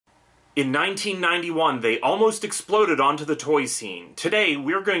In 1991, they almost exploded onto the toy scene. Today,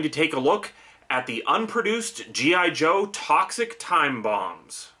 we're going to take a look at the unproduced G.I. Joe toxic time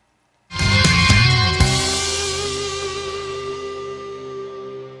bombs.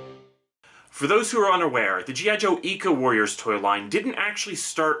 For those who are unaware, the G.I. Joe Eco Warriors toy line didn't actually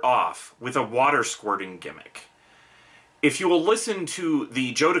start off with a water squirting gimmick. If you will listen to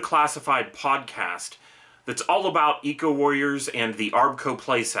the Joe Declassified podcast that's all about Eco Warriors and the Arbco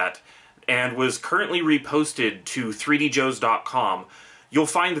playset, and was currently reposted to 3djoes.com, you'll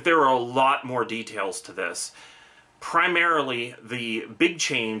find that there are a lot more details to this. Primarily, the big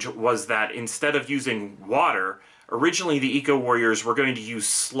change was that instead of using water, originally the Eco Warriors were going to use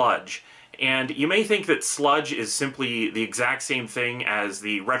sludge. And you may think that sludge is simply the exact same thing as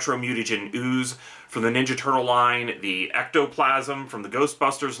the Retro Mutagen Ooze from the Ninja Turtle line, the Ectoplasm from the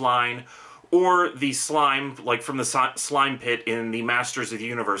Ghostbusters line, or the slime, like from the slime pit in the Masters of the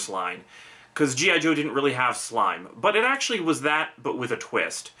Universe line. Because G.I. Joe didn't really have slime. But it actually was that, but with a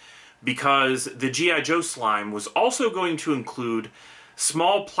twist. Because the G.I. Joe slime was also going to include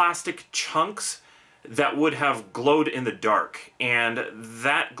small plastic chunks that would have glowed in the dark. And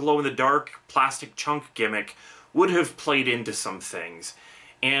that glow-in-the-dark plastic chunk gimmick would have played into some things.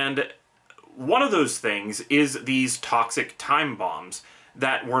 And one of those things is these toxic time bombs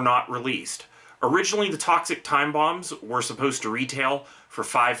that were not released. Originally, the toxic time bombs were supposed to retail for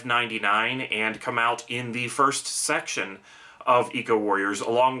 $5.99 and come out in the first section of Eco Warriors,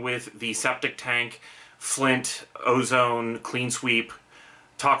 along with the Septic Tank, Flint, Ozone, Clean Sweep,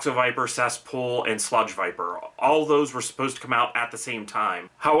 Toxo Viper, Cesspool, and Sludge Viper. All those were supposed to come out at the same time.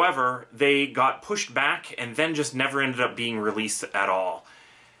 However, they got pushed back and then just never ended up being released at all.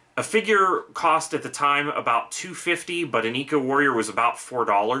 A figure cost at the time about $2.50, but an Eco Warrior was about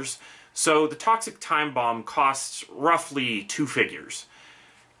 $4. So the Toxic Time Bomb costs roughly 2 figures.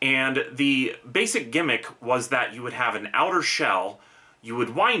 And the basic gimmick was that you would have an outer shell, you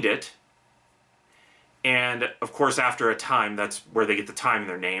would wind it, and of course after a time, that's where they get the time in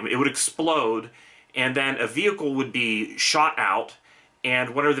their name, it would explode, and then a vehicle would be shot out,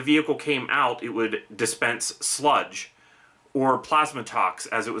 and whenever the vehicle came out, it would dispense sludge, or plasmatox,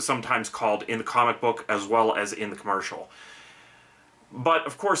 as it was sometimes called in the comic book as well as in the commercial. But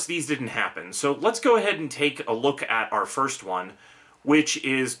of course these didn't happen, so let's go ahead and take a look at our first one, which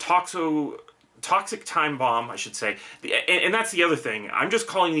is Toxic Time Bomb, I should say. And that's the other thing. I'm just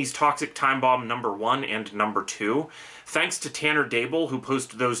calling these Toxic Time Bomb number 1 and number 2. Thanks to Tanner Dable, who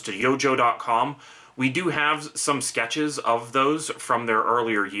posted those to yojo.com. We do have some sketches of those from their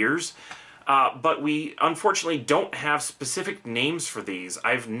earlier years. But we unfortunately don't have specific names for these.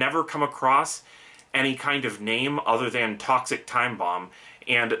 I've never come across any kind of name other than Toxic Time Bomb,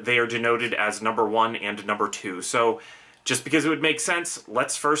 and they are denoted as number 1 and number 2. So just because it would make sense,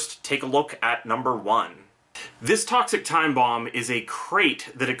 let's first take a look at number 1. This Toxic Time Bomb is a crate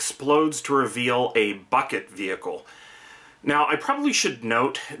that explodes to reveal a bucket vehicle. Now, I probably should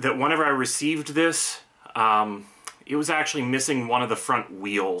note that whenever I received this, it was actually missing one of the front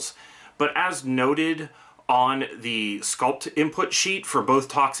wheels. But as noted on the sculpt input sheet for both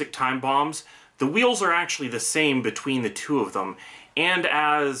Toxic Time Bombs, the wheels are actually the same between the two of them. And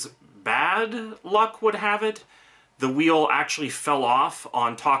as bad luck would have it, the wheel actually fell off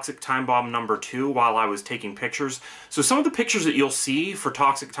on Toxic Time Bomb number 2 while I was taking pictures. So some of the pictures that you'll see for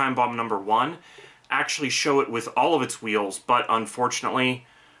Toxic Time Bomb number 1 actually show it with all of its wheels, but unfortunately,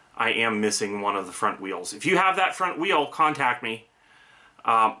 I am missing one of the front wheels. If you have that front wheel, contact me.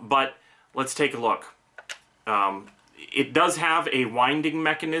 But let's take a look. It does have a winding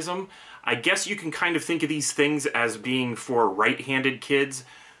mechanism. I guess you can kind of think of these things as being for right-handed kids.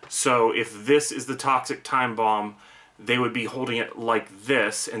 So if this is the Toxic Time Bomb, they would be holding it like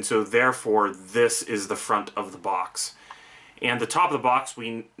this, and so therefore this is the front of the box. And the top of the box,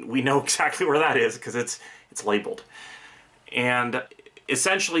 we know exactly where that is because it's labeled. And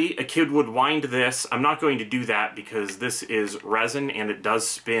essentially, a kid would wind this. I'm not going to do that because this is resin and it does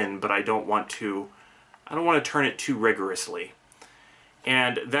spin, but I don't want to turn it too rigorously.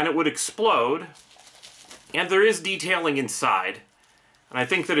 And then it would explode, and there is detailing inside. And I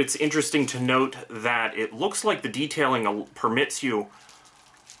think that it's interesting to note that it looks like the detailing permits you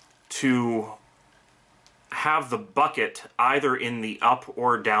to have the bucket either in the up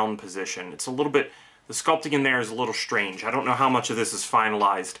or down position. It's a little bit, the sculpting in there is a little strange. I don't know how much of this is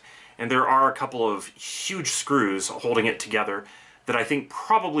finalized, and there are a couple of huge screws holding it together that I think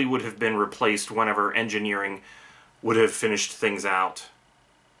probably would have been replaced whenever engineering would have finished things out.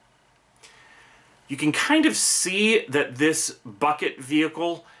 You can kind of see that this bucket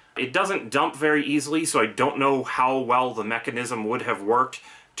vehicle, it doesn't dump very easily, so I don't know how well the mechanism would have worked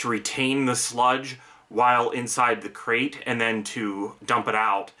to retain the sludge while inside the crate and then to dump it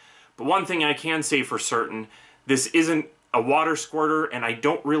out. But one thing I can say for certain, this isn't a water squirter, and I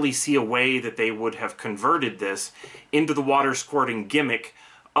don't really see a way that they would have converted this into the water squirting gimmick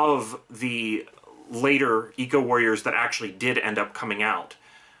of the later Eco Warriors that actually did end up coming out.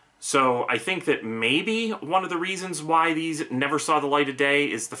 So I think that maybe one of the reasons why these never saw the light of day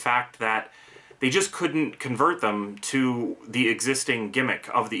is the fact that they just couldn't convert them to the existing gimmick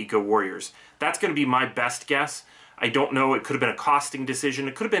of the Eco Warriors. That's going to be my best guess. I don't know. It could have been a costing decision.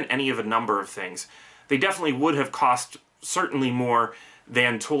 It could have been any of a number of things. They definitely would have cost certainly more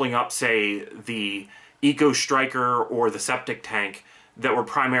than tooling up, say, the Eco Striker or the septic tank that were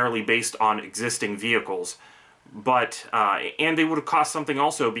primarily based on existing vehicles. But, and they would have cost something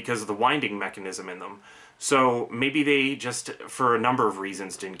also because of the winding mechanism in them. So maybe they just, for a number of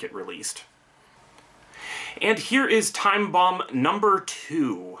reasons, didn't get released. And here is Time Bomb number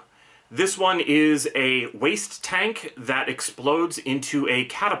 2. This one is a waste tank that explodes into a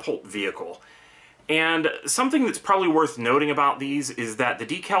catapult vehicle. And something that's probably worth noting about these is that the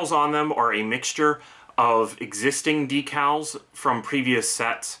decals on them are a mixture of existing decals from previous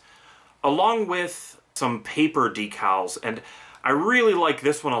sets, along with some paper decals. And I really like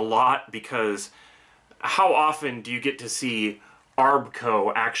this one a lot because how often do you get to see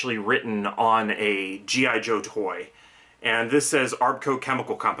Arbco actually written on a G.I. Joe toy? And this says Arbco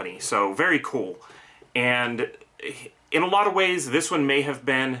Chemical Company, so very cool. And in a lot of ways, this one may have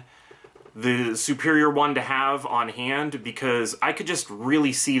been the superior one to have on hand, because I could just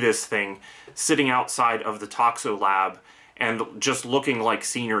really see this thing sitting outside of the Toxo lab and just looking like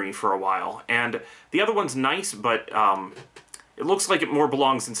scenery for a while. And the other one's nice, but it looks like it more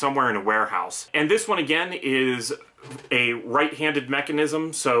belongs in somewhere in a warehouse. And this one again is a right-handed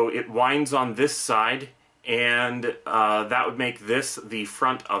mechanism, so it winds on this side, and that would make this the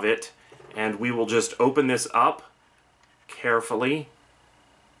front of it. And we will just open this up carefully.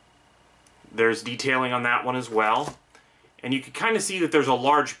 There's detailing on that one as well. And you can kind of see that there's a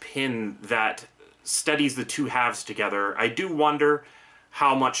large pin that steadies the two halves together. I do wonder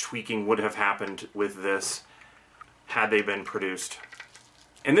how much tweaking would have happened with this had they been produced.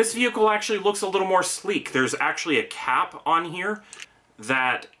 And this vehicle actually looks a little more sleek. There's actually a cap on here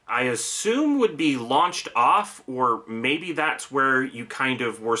that I assume would be launched off, or maybe that's where you kind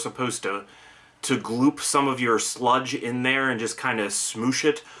of were supposed to gloop some of your sludge in there and just kind of smoosh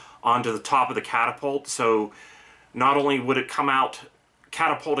it onto the top of the catapult. So not only would it come out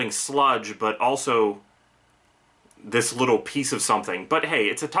catapulting sludge, but also this little piece of something. But hey,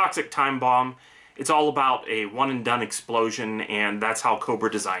 it's a toxic time bomb. It's all about a one-and-done explosion, and that's how Cobra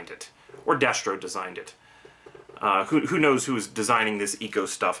designed it. Or Destro designed it. Who knows who was designing this eco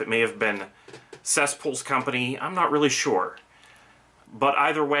stuff? It may have been Cesspool's company. I'm not really sure. But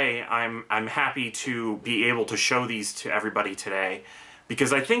either way, I'm happy to be able to show these to everybody today,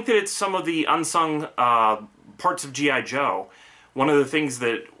 because I think that it's some of the unsung parts of G.I. Joe. One of the things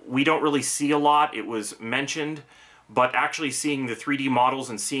that we don't really see a lot, it was mentioned, but actually seeing the 3D models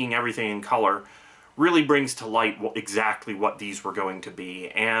and seeing everything in color really brings to light exactly what these were going to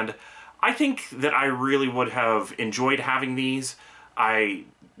be. And I think that I really would have enjoyed having these. I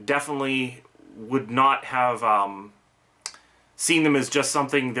definitely would not have seen them as just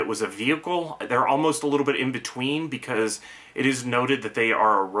something that was a vehicle. They're almost a little bit in between, because it is noted that they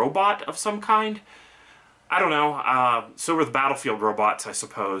are a robot of some kind. I don't know. So were the Battlefield robots, I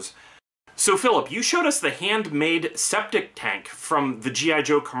suppose. So Philip, you showed us the handmade septic tank from the G.I.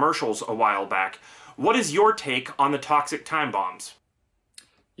 Joe commercials a while back. What is your take on the toxic time bombs?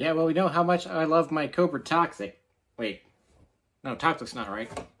 Yeah, well, we know how much I love my Cobra Toxic. Wait. No, Toxic's not right.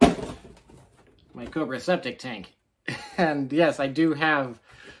 My Cobra Septic Tank. And yes, I do have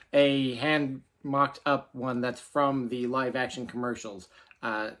a hand-mocked up one that's from the live-action commercials.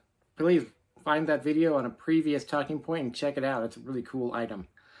 Please find that video on a previous talking point and check it out. It's a really cool item.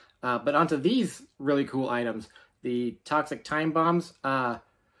 But onto these really cool items, the toxic time bombs.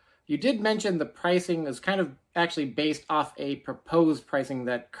 You did mention the pricing is kind of actually based off a proposed pricing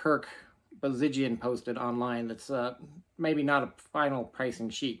that Kirk Bozigian posted online. That's maybe not a final pricing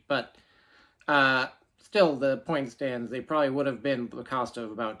sheet, but still the point stands. They probably would have been the cost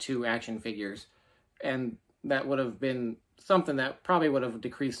of about 2 action figures, and that would have been something that probably would have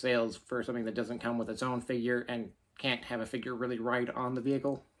decreased sales for something that doesn't come with its own figure and can't have a figure really ride on the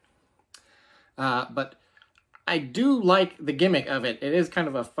vehicle. But I do like the gimmick of it. It is kind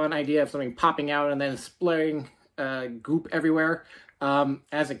of a fun idea of something popping out and then splurting goop everywhere.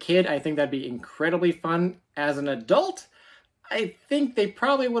 As a kid, I think that'd be incredibly fun. As an adult, I think they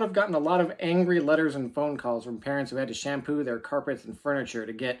probably would have gotten a lot of angry letters and phone calls from parents who had to shampoo their carpets and furniture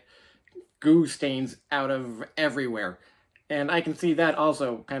to get goo stains out of everywhere. And I can see that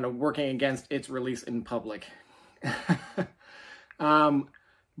also kind of working against its release in public.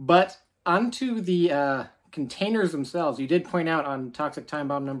 But onto the containers themselves. You did point out on Toxic Time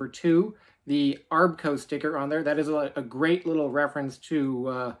Bomb number 2, the Arbco sticker on there. That is a great little reference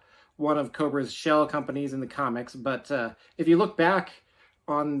to one of Cobra's shell companies in the comics. But if you look back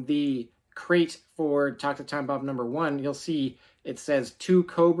on the crate for Toxic Time Bomb number 1, you'll see it says to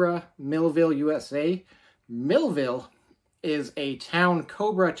Cobra, Millville, USA. Millville is a town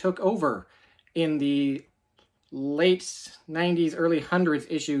Cobra took over in the late 90s, early 100s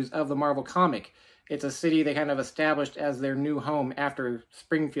issues of the Marvel comic. It's a city they kind of established as their new home after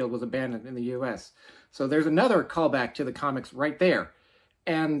Springfield was abandoned in the U.S. So there's another callback to the comics right there.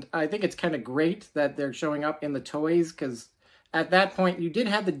 And I think it's kind of great that they're showing up in the toys, because at that point you did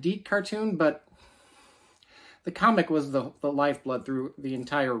have the Deke cartoon, but the comic was the lifeblood through the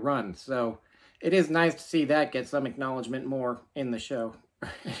entire run. So it is nice to see that get some acknowledgement more in the show,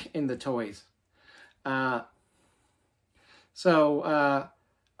 in the toys.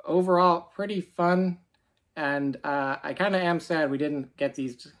 Overall, pretty fun, and I kind of am sad we didn't get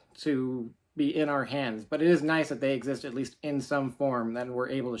these to be in our hands, but it is nice that they exist at least in some form, that we're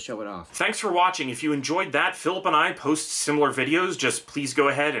able to show it off. Thanks for watching. If you enjoyed that, Philip and I post similar videos. Just please go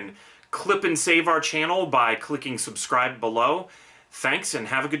ahead and clip and save our channel by clicking subscribe below. Thanks, and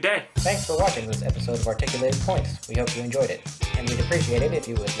have a good day. Thanks for watching this episode of Articulated Points. We hope you enjoyed it, and we'd appreciate it if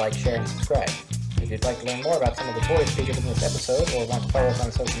you would like, share, and subscribe. If you'd like to learn more about some of the toys featured in this episode, or want to follow us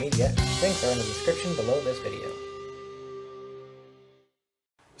on social media, links are in the description below this video.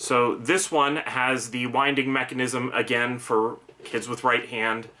 So this one has the winding mechanism, again, for kids with right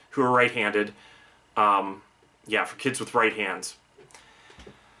hand, who are right-handed. Yeah, for kids with right hands.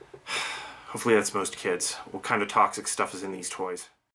 Hopefully that's most kids. What kind of toxic stuff is in these toys?